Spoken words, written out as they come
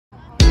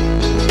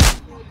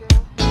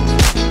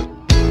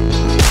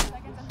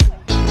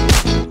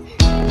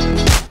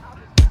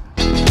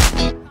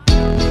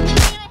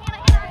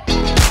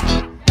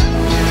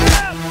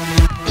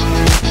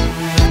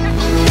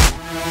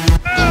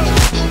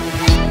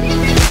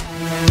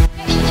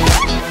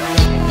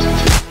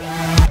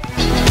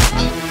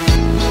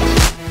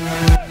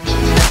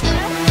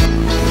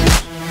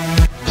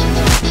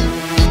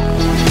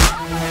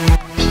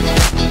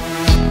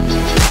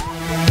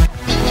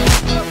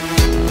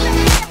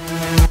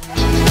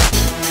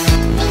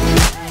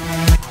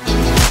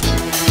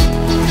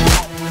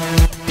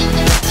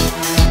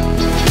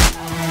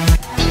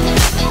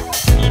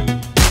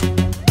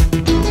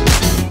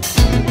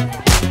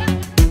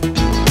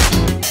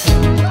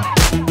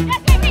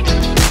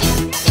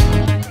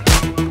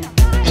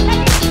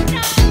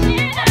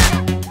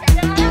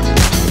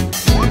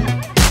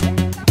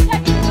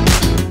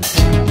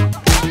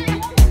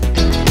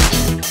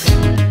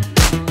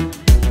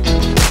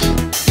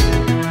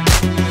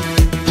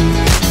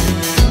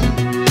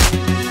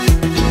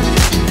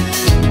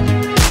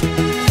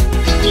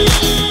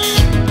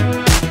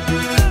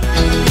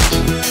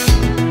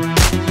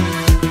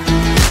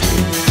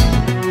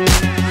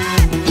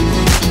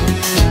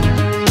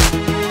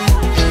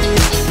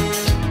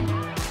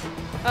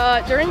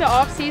But during the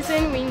off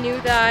season, we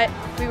knew that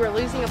we were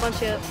losing a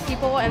bunch of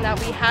people and that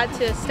we had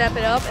to step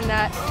it up, and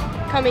that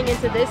coming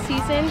into this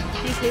season,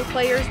 these new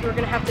players were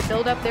going to have to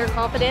build up their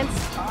confidence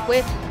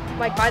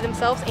by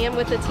themselves and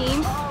with the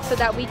team, so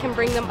that we can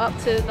bring them up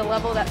to the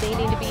level that they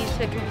need to be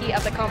to compete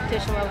at the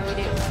competition level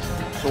we do.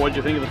 So what did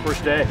you think of the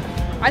first day?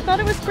 I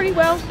thought it was pretty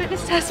well.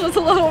 Fitness test was a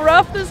little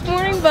rough this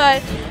morning,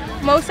 but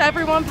most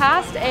everyone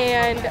passed,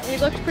 and we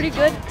looked pretty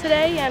good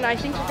today, and I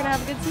think we're going to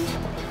have a good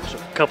season.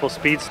 A couple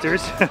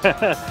speedsters.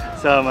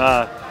 Some,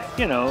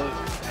 you know,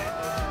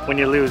 when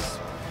you lose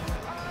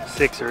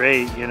 6 or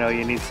 8, you know,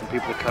 you need some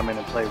people to come in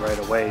and play right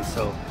away.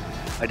 So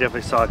I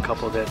definitely saw a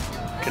couple that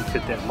can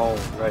fit that mold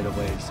right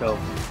away. So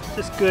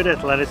just good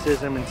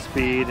athleticism and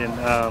speed, and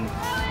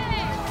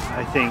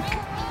I think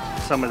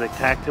some of the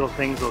tactical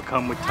things will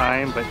come with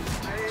time, but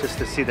just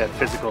to see that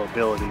physical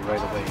ability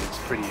right away is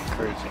pretty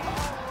encouraging.